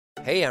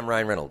Hey, I'm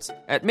Ryan Reynolds.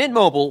 At Mint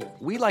Mobile,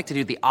 we like to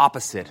do the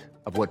opposite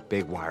of what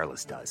Big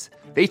Wireless does.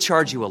 They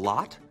charge you a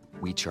lot,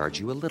 we charge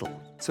you a little.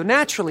 So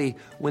naturally,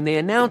 when they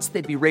announced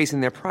they'd be raising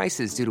their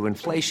prices due to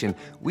inflation,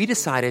 we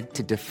decided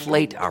to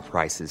deflate our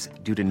prices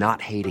due to not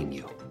hating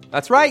you.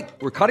 That's right.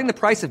 We're cutting the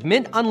price of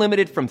Mint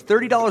Unlimited from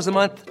 $30 a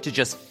month to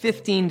just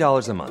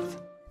 $15 a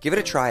month. Give it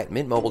a try at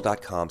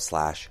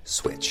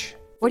mintmobile.com/switch.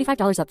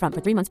 $45 up front for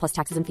 3 months plus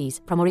taxes and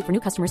fees. Promo rate for new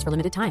customers for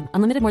limited time.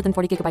 Unlimited more than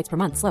 40 gigabytes per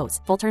month. Slows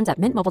full terms at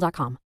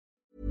mintmobile.com.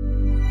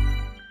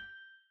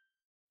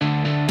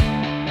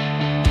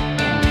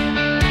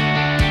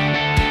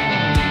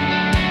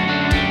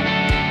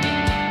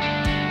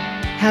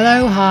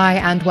 Hello, hi,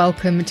 and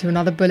welcome to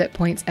another Bullet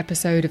Points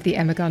episode of The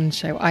Emma Guns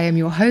Show. I am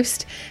your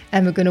host,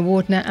 Emma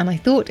Gunnar-Wardner, and I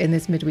thought in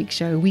this midweek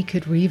show we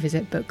could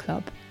revisit book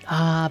club.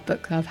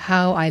 Book club,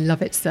 how I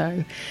love it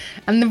so.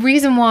 And the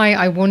reason why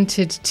I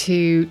wanted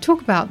to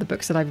talk about the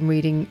books that I've been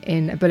reading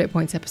in a Bullet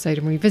Points episode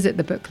and revisit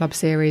the book club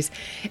series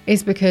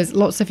is because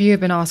lots of you have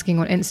been asking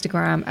on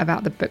Instagram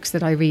about the books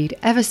that I read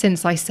ever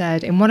since I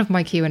said in one of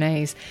my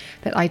Q&As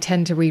that I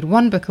tend to read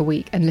one book a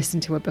week and listen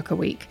to a book a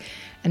week.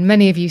 And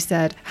many of you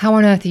said, how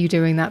on earth are you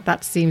doing that?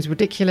 That seems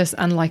ridiculous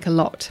and like a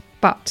lot.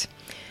 But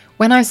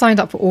when I signed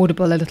up for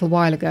Audible a little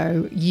while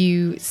ago,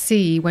 you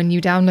see when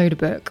you download a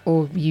book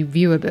or you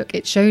view a book,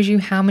 it shows you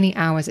how many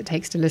hours it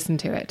takes to listen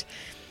to it.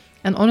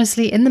 And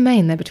honestly, in the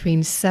main, they're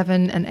between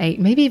 7 and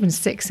 8, maybe even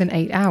 6 and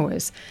 8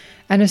 hours.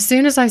 And as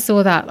soon as I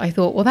saw that, I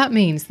thought, well, that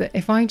means that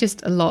if I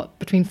just allot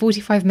between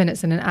 45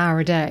 minutes and an hour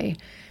a day,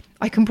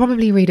 I can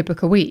probably read a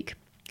book a week.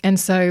 And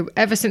so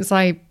ever since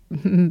I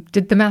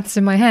did the maths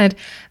in my head,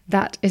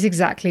 that is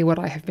exactly what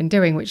I have been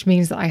doing, which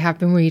means that I have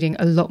been reading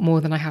a lot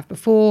more than I have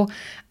before.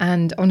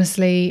 And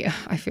honestly,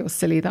 I feel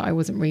silly that I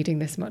wasn't reading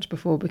this much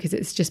before, because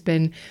it's just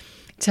been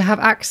to have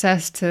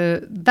access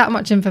to that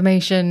much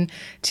information,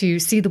 to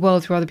see the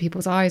world through other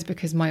people's eyes,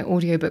 because my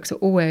audiobooks are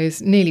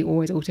nearly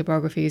always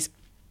autobiographies,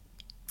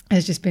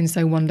 has just been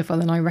so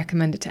wonderful, and I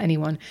recommend it to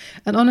anyone.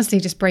 And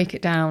honestly, just break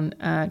it down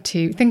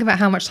to think about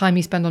how much time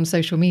you spend on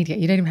social media.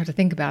 You don't even have to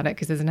think about it,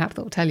 because there's an app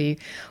that will tell you,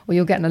 or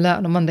you'll get an alert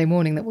on a Monday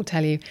morning that will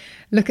tell you.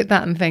 Look at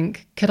that and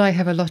think, could I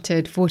have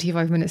allotted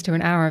 45 minutes to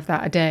an hour of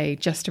that a day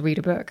just to read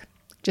a book?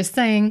 Just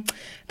saying,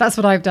 that's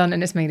what I've done,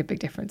 and it's made a big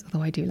difference.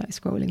 Although I do like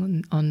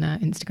scrolling on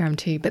Instagram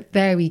too. But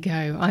there we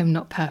go. I'm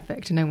not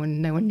perfect. No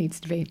one needs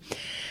to be.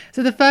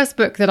 So the first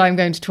book that I'm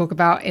going to talk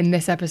about in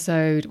this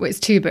episode, well, it's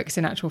two books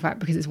in actual fact,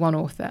 because it's one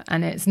author,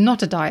 and it's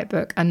not a diet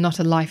book and not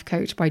a life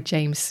coach by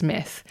James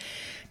Smith.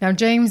 Now,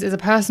 James is a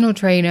personal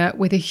trainer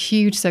with a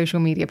huge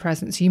social media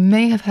presence. You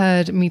may have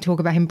heard me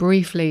talk about him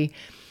briefly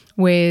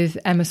with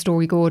Emma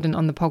Storey-Gordon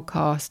on the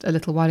podcast a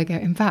little while ago.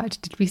 In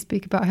fact, did we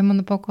speak about him on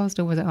the podcast,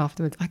 or was it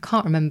afterwards? I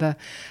can't remember.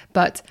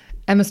 But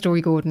Emma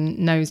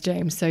Storey-Gordon knows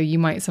James, so you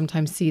might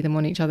sometimes see them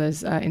on each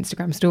other's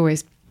Instagram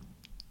stories.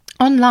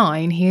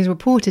 Online, he is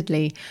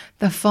reportedly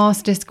the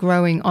fastest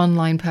growing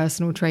online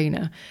personal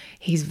trainer.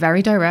 He's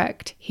very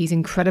direct, he's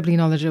incredibly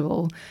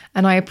knowledgeable,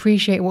 and I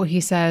appreciate what he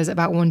says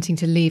about wanting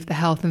to leave the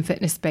health and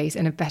fitness space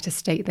in a better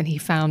state than he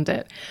found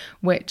it,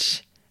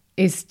 which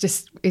is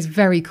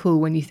very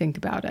cool when you think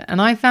about it.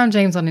 And I found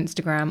James on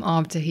Instagram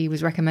after he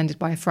was recommended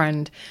by a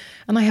friend,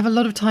 and I have a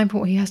lot of time for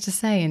what he has to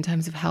say in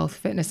terms of health,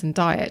 fitness and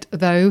diet.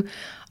 Though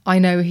I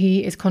know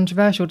he is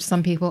controversial to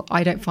some people,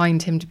 I don't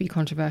find him to be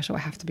controversial, I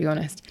have to be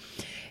honest.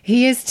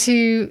 He is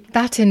to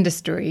that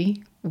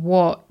industry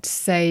what,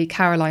 say,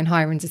 Caroline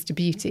Hirons is to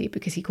beauty,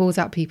 because he calls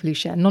out people who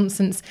share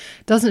nonsense,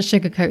 doesn't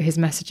sugarcoat his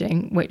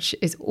messaging, which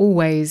is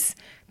always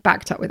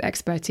backed up with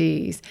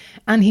expertise.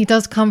 And he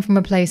does come from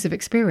a place of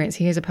experience.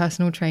 He is a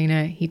personal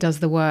trainer. He does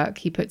the work.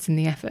 He puts in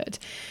the effort.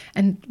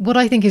 And what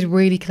I think is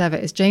really clever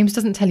is James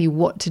doesn't tell you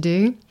what to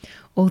do,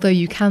 although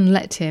you can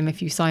let him if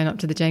you sign up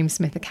to the James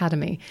Smith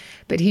Academy.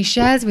 But he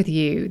shares with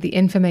you the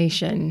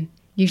information,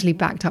 usually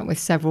backed up with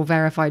several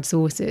verified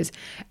sources,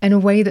 in a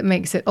way that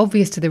makes it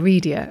obvious to the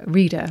reader,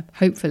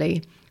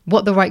 hopefully,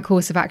 what the right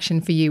course of action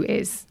for you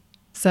is.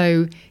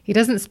 So he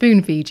doesn't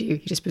spoon feed you,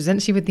 he just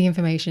presents you with the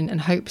information and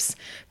hopes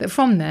that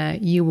from there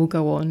you will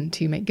go on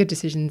to make good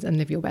decisions and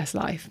live your best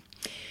life.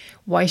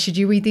 Why should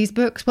you read these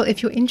books? Well,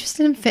 if you're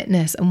interested in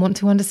fitness and want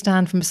to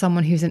understand from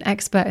someone who's an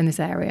expert in this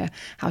area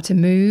how to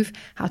move,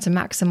 how to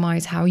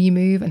maximize how you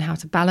move, and how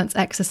to balance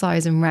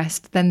exercise and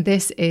rest, then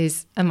this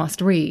is a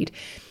must read.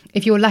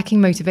 If you're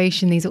lacking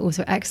motivation, these are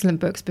also excellent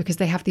books because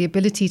they have the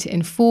ability to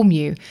inform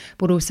you,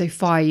 but also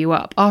fire you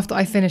up. After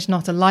I finished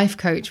Not a Life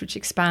Coach, which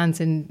expands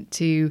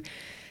into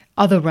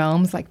other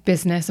realms like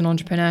business and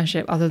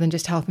entrepreneurship other than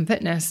just health and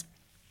fitness,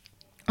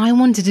 I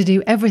wanted to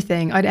do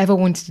everything I'd ever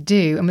wanted to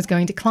do and was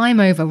going to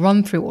climb over,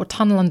 run through, or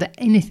tunnel under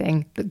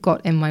anything that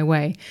got in my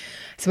way.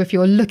 So if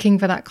you're looking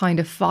for that kind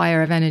of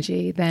fire of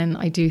energy, then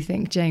I do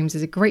think James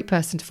is a great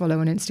person to follow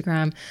on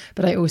Instagram.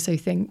 But I also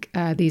think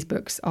these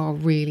books are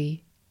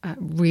really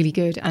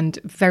good and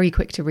very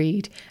quick to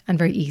read and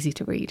very easy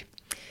to read.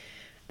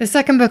 The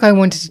second book I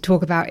wanted to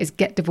talk about is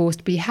Get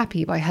Divorced, Be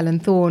Happy by Helen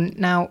Thorne.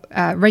 Now,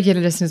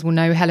 regular listeners will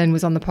know Helen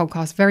was on the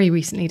podcast very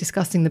recently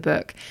discussing the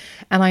book,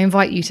 and I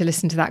invite you to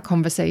listen to that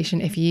conversation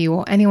if you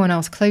or anyone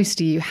else close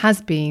to you has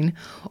been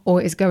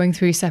or is going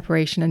through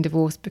separation and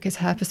divorce, because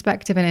her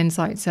perspective and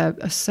insights are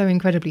so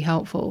incredibly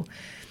helpful.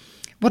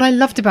 What I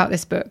loved about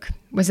this book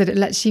was that it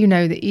lets you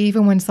know that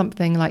even when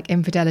something like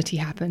infidelity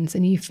happens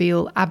and you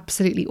feel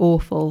absolutely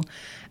awful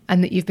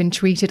and that you've been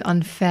treated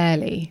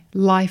unfairly,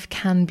 life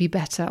can be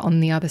better on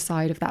the other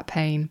side of that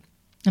pain.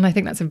 And I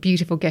think that's a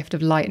beautiful gift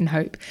of light and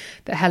hope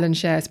that Helen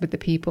shares with the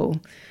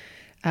people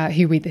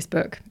who read this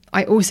book.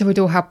 I also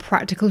adore how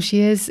practical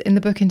she is in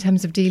the book in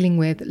terms of dealing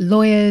with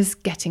lawyers,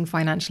 getting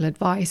financial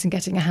advice and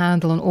getting a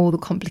handle on all the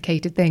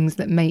complicated things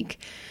that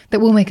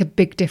will make a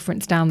big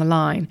difference down the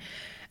line.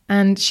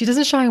 And she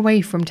doesn't shy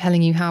away from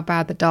telling you how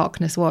bad the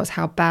darkness was,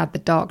 how bad the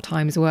dark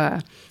times were.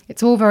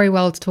 It's all very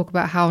well to talk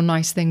about how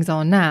nice things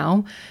are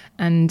now.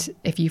 And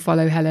if you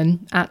follow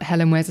Helen, at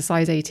Helen Wears a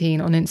Size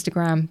 18 on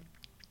Instagram,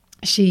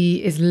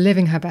 she is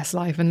living her best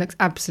life and looks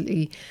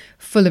absolutely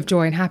full of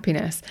joy and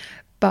happiness.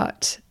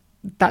 But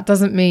that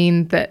doesn't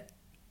mean that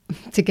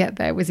to get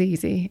there was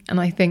easy.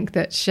 And I think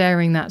that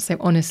sharing that so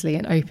honestly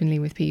and openly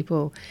with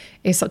people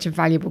is such a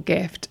valuable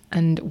gift.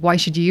 And why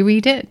should you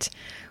read it?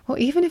 Well,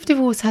 even if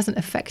divorce hasn't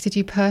affected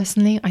you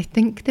personally, I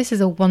think this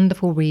is a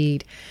wonderful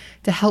read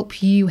to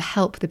help you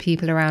help the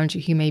people around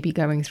you who may be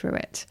going through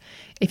it.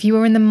 If you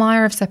are in the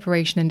mire of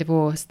separation and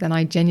divorce, then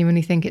I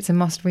genuinely think it's a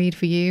must read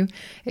for you.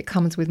 It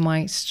comes with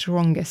my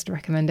strongest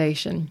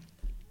recommendation.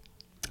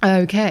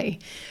 Okay,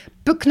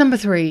 book number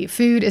 3,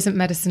 Food Isn't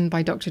Medicine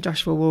by Dr.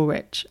 Joshua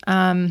Wolrich.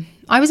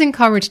 I was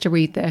encouraged to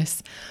read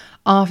this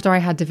after I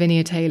had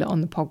Davinia Taylor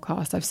on the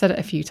podcast. I've said it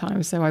a few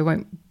times, so I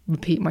won't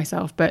repeat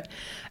myself, but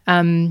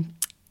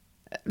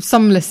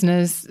some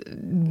listeners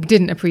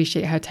didn't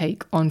appreciate her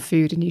take on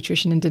food and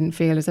nutrition and didn't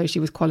feel as though she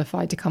was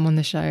qualified to come on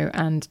the show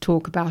and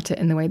talk about it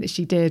in the way that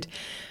she did.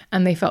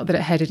 And they felt that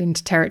it headed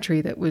into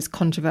territory that was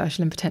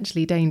controversial and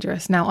potentially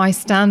dangerous. Now, I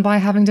stand by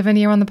having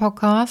Davinia on the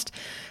podcast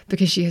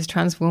because she has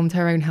transformed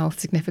her own health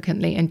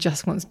significantly and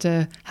just wants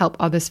to help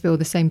others feel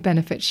the same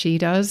benefits she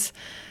does.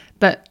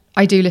 But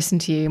I do listen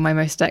to you, my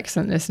most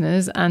excellent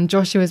listeners, and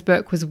Joshua's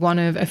book was one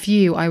of a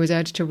few I was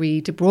urged to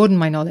read to broaden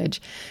my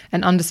knowledge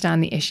and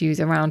understand the issues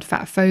around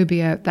fat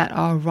phobia that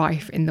are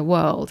rife in the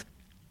world.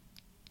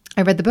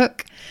 I read the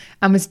book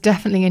and was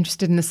definitely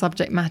interested in the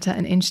subject matter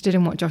and interested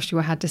in what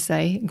Joshua had to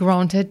say.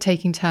 Granted,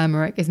 taking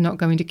turmeric is not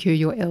going to cure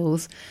your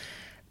ills,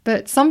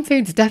 but some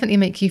foods definitely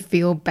make you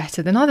feel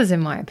better than others, in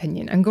my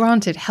opinion. And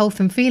granted, health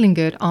and feeling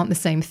good aren't the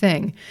same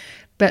thing.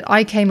 But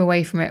I came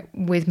away from it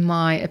with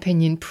my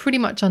opinion pretty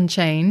much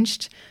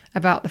unchanged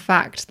about the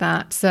fact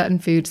that certain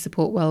foods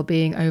support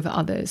well-being over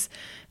others.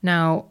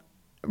 Now,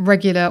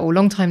 regular or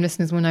long-time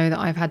listeners will know that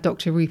I've had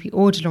Dr. Rupi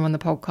Aujla on the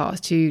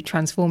podcast who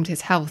transformed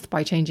his health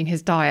by changing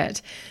his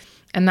diet.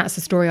 And that's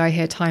a story I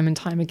hear time and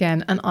time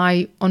again. And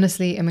I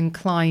honestly am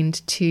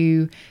inclined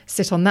to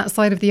sit on that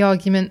side of the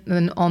argument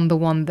than on the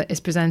one that is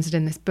presented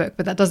in this book.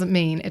 But that doesn't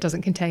mean it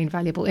doesn't contain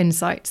valuable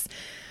insights.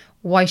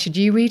 Why should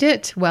you read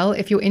it? Well,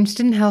 if you're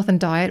interested in health and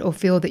diet or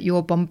feel that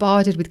you're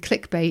bombarded with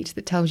clickbait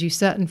that tells you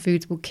certain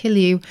foods will kill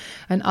you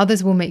and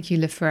others will make you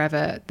live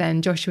forever,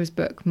 then Joshua's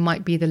book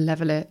might be the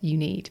leveler you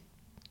need.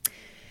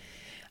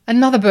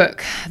 Another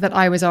book that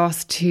I was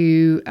asked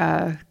to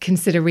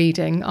consider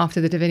reading after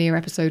the Davinia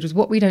episode was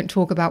What We Don't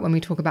Talk About When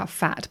We Talk About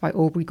Fat by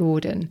Aubrey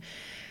Gordon.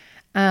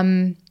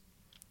 And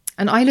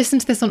I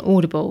listened to this on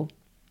Audible.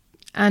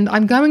 And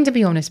I'm going to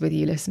be honest with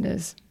you,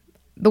 listeners.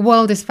 The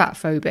world is fat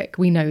phobic.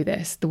 We know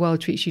this. The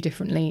world treats you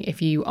differently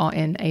if you are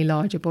in a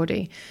larger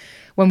body.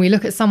 When we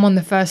look at someone,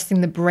 the first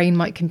thing the brain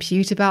might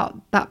compute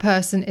about that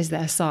person is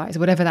their size,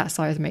 whatever that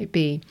size may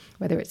be,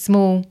 whether it's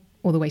small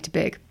all the way to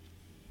big.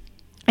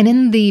 And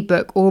in the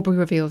book, Aubrey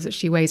reveals that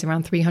she weighs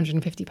around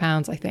 350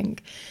 pounds, I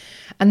think,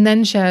 and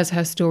then shares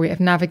her story of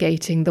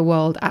navigating the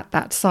world at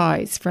that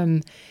size,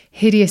 from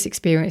hideous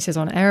experiences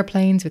on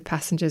airplanes with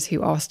passengers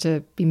who asked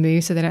to be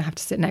moved so they don't have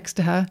to sit next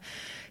to her,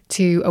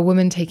 to a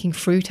woman taking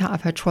fruit out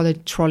of her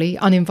trolley,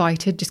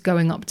 uninvited, just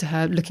going up to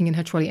her, looking in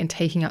her trolley and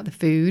taking out the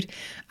food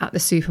at the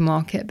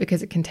supermarket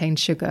because it contained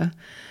sugar,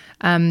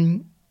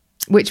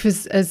 which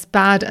was as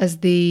bad as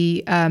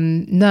the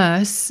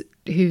nurse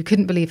who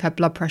couldn't believe her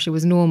blood pressure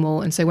was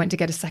normal and so went to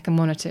get a second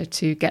monitor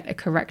to get a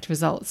correct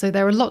result. So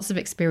there are lots of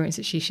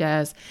experiences she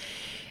shares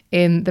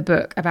in the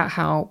book about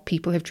how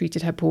people have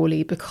treated her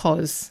poorly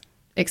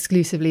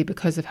exclusively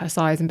because of her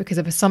size and because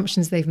of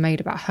assumptions they've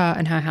made about her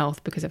and her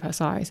health because of her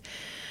size.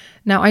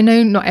 Now, I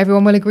know not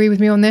everyone will agree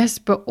with me on this,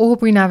 but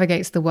Aubrey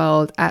navigates the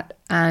world at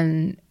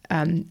an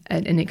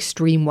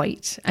extreme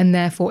weight, and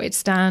therefore it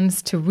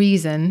stands to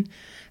reason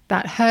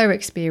that her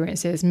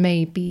experiences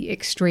may be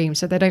extreme,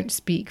 so they don't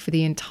speak for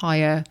the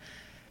entire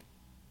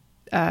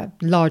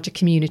larger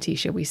community,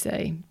 shall we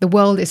say. The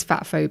world is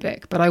fat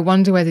phobic, but I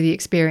wonder whether the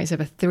experience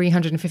of a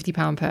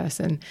 350-pound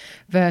person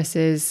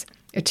versus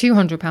a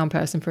 200-pound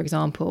person, for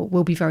example,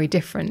 will be very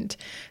different.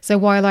 So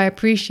while I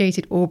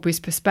appreciated Aubrey's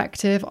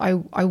perspective,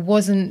 I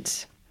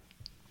wasn't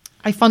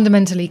I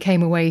fundamentally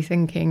came away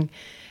thinking,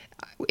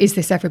 is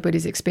this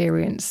everybody's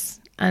experience?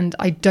 And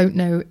I don't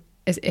know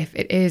as if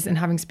it is. And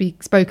having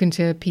spoken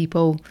to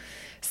people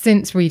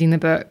since reading the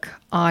book,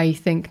 I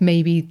think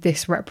maybe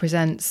this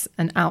represents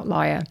an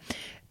outlier.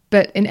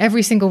 But in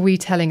every single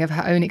retelling of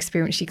her own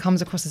experience, she comes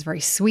across as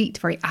very sweet,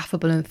 very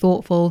affable and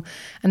thoughtful.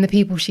 And the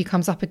people she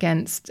comes up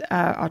against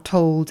are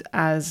told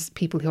as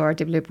people who are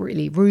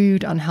deliberately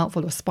rude,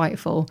 unhelpful or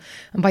spiteful.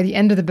 And by the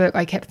end of the book,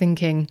 I kept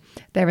thinking,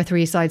 there are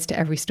three sides to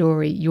every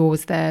story: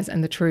 yours, theirs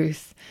and the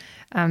truth.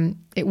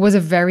 It was a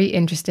very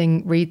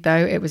interesting read,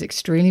 though. It was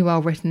extremely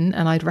well written,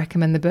 and I'd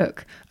recommend the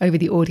book over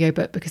the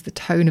audiobook because the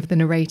tone of the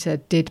narrator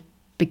did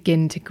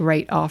begin to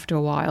grate after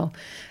a while.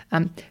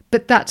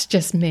 But that's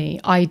just me.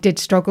 I did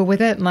struggle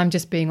with it, and I'm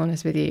just being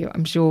honest with you.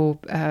 I'm sure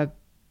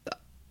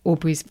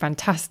Aubrey's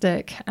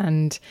fantastic,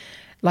 and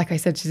like I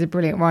said, she's a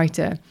brilliant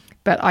writer.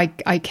 But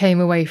I came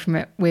away from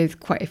it with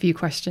quite a few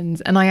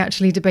questions, and I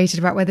actually debated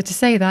about whether to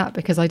say that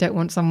because I don't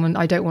want someone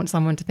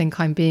to think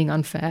I'm being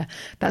unfair.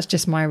 That's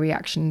just my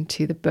reaction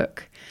to the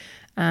book,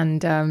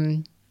 and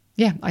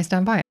I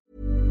stand by it.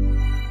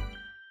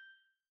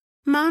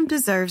 Mom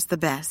deserves the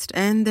best,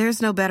 and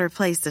there's no better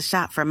place to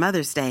shop for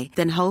Mother's Day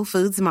than Whole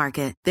Foods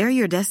Market. They're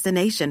your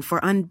destination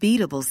for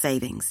unbeatable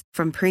savings,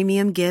 from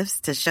premium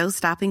gifts to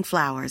show-stopping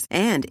flowers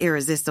and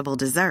irresistible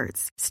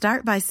desserts.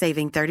 Start by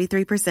saving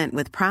 33%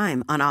 with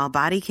Prime on all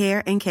body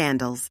care and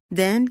candles.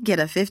 Then get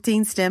a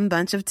 15-stem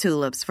bunch of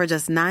tulips for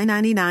just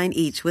 $9.99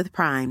 each with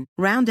Prime.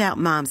 Round out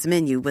Mom's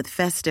menu with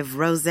festive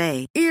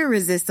rosé,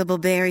 irresistible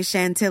berry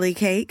chantilly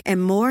cake,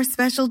 and more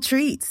special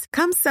treats.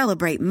 Come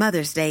celebrate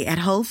Mother's Day at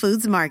Whole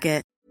Foods Market.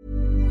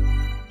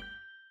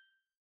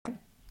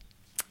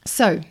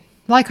 So,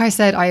 like I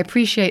said, I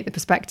appreciate the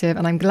perspective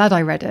and I'm glad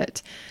I read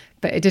it,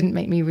 but it didn't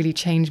make me really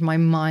change my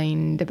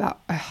mind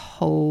about a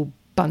whole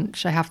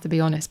bunch, I have to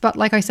be honest. But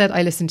like I said,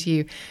 I listened to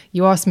you.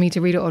 You asked me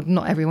to read it, or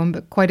not everyone,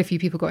 but quite a few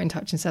people got in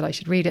touch and said I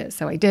should read it,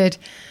 so I did.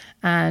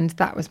 And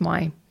that was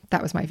my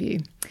view.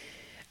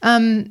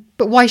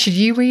 But why should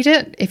you read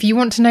it? If you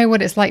want to know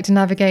what it's like to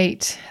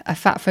navigate a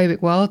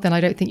fat-phobic world, then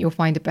I don't think you'll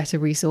find a better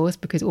resource,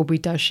 because Aubrey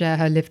does share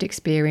her lived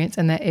experience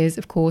and there is,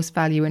 of course,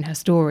 value in her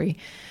story.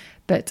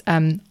 But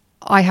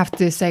I have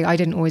to say I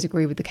didn't always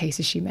agree with the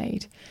cases she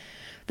made.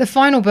 The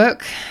final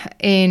book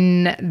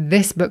in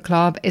this book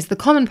club is The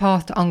Common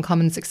Path to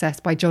Uncommon Success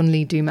by John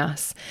Lee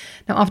Dumas.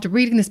 Now, after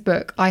reading this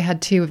book, I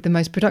had two of the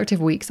most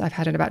productive weeks I've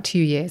had in about 2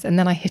 years, and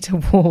then I hit a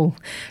wall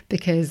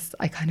because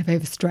I kind of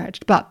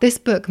overstretched. But this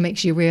book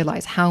makes you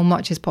realize how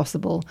much is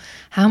possible,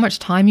 how much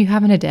time you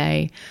have in a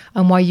day,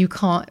 and why you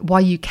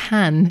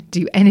can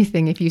do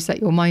anything if you set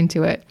your mind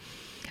to it.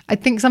 I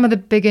think some of the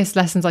biggest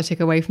lessons I took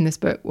away from this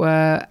book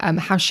were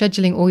how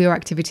scheduling all your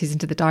activities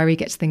into the diary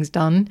gets things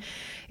done.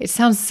 It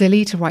sounds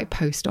silly to write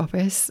post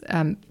office.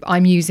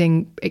 I'm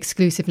using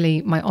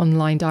exclusively my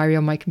online diary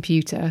on my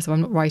computer, so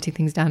I'm not writing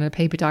things down in a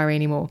paper diary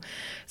anymore.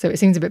 So it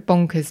seems a bit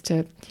bonkers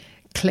to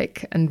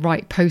click and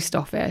write post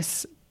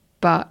office,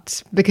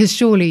 but because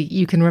surely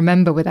you can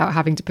remember without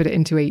having to put it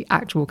into an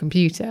actual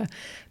computer.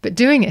 But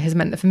doing it has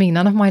meant that for me,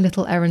 none of my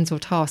little errands or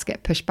tasks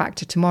get pushed back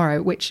to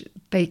tomorrow, which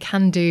they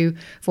can do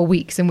for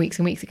weeks and weeks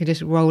and weeks. It can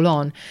just roll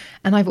on.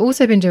 And I've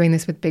also been doing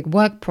this with big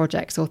work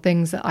projects or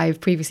things that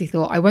I've previously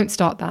thought, I won't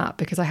start that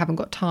because I haven't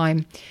got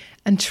time.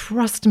 And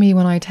trust me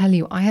when I tell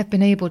you, I have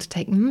been able to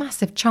take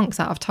massive chunks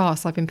out of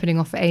tasks I've been putting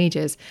off for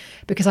ages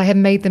because I have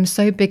made them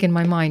so big in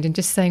my mind and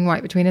just saying,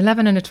 right, between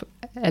 11 and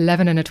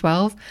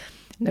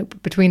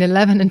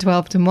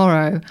 12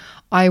 tomorrow,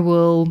 I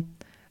will,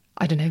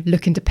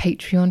 look into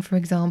Patreon, for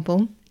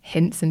example,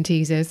 hints and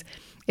teasers.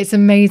 It's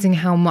amazing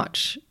how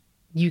much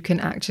you can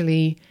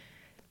actually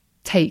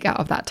take out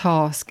of that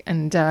task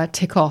and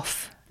tick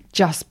off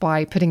just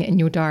by putting it in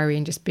your diary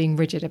and just being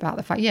rigid about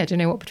the fact, do you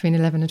know what, between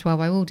 11 and 12,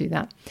 I will do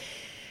that.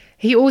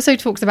 He also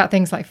talks about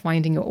things like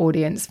finding your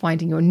audience,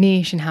 finding your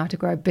niche and how to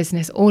grow a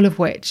business, all of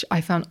which I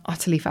found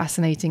utterly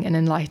fascinating and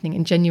enlightening.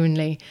 And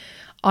genuinely,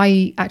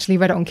 I actually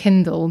read it on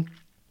Kindle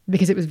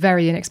because it was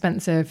very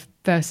inexpensive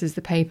versus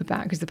the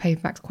paperback, because the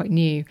paperback's quite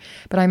new.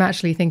 But I'm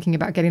actually thinking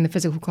about getting the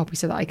physical copy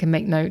so that I can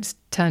make notes,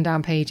 turn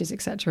down pages,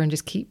 etc., and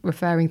just keep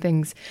referring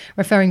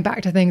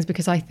back to things,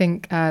 because I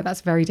think that's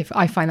very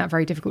I find that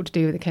very difficult to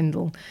do with a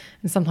Kindle.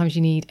 And sometimes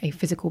you need a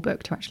physical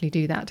book to actually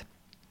do that.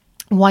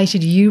 Why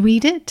should you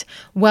read it?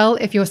 Well,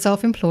 if you're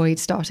self-employed,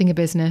 starting a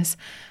business,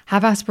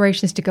 have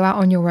aspirations to go out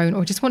on your own,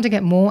 or just want to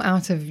get more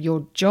out of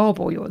your job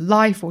or your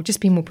life, or just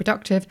be more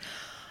productive,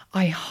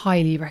 I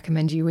highly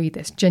recommend you read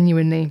this.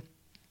 Genuinely,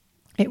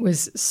 it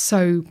was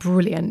so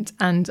brilliant.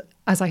 And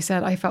as I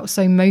said, I felt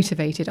so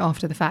motivated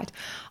after the fact.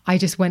 I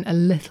just went a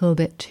little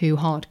bit too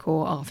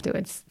hardcore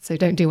afterwards. So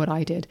don't do what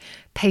I did.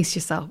 Pace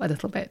yourself a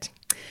little bit.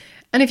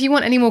 And if you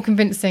want any more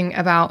convincing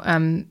about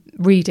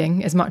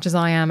reading as much as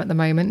I am at the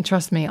moment, and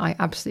trust me, I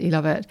absolutely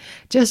love it,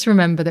 just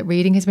remember that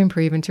reading has been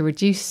proven to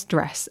reduce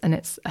stress, and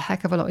it's a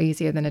heck of a lot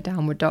easier than a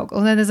downward dog.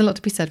 Although there's a lot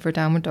to be said for a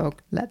downward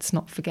dog, let's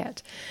not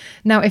forget.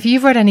 Now, if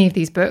you've read any of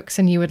these books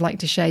and you would like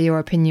to share your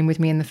opinion with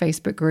me in the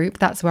Facebook group,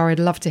 that's where I'd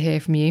love to hear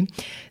from you.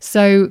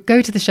 So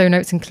go to the show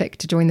notes and click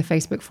to join the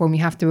Facebook forum.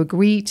 You have to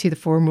agree to the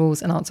forum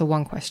rules and answer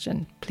one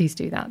question. Please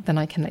do that, then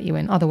I can let you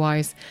in.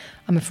 Otherwise,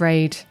 I'm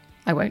afraid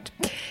I won't.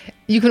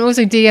 You can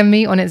also DM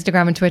me on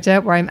Instagram and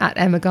Twitter, where I'm at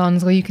Emma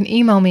Guns, or you can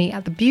email me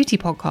at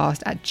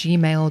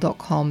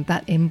thebeautypodcast@gmail.com.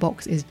 That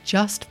inbox is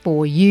just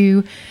for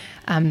you.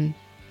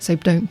 So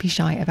don't be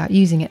shy about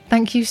using it.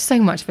 Thank you so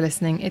much for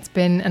listening. It's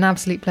been an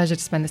absolute pleasure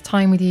to spend this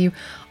time with you.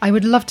 I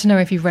would love to know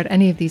if you've read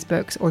any of these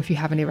books, or if you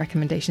have any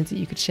recommendations that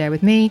you could share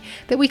with me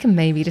that we can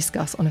maybe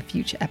discuss on a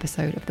future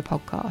episode of the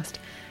podcast.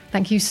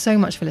 Thank you so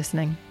much for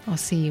listening. I'll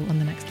see you on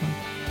the next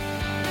one.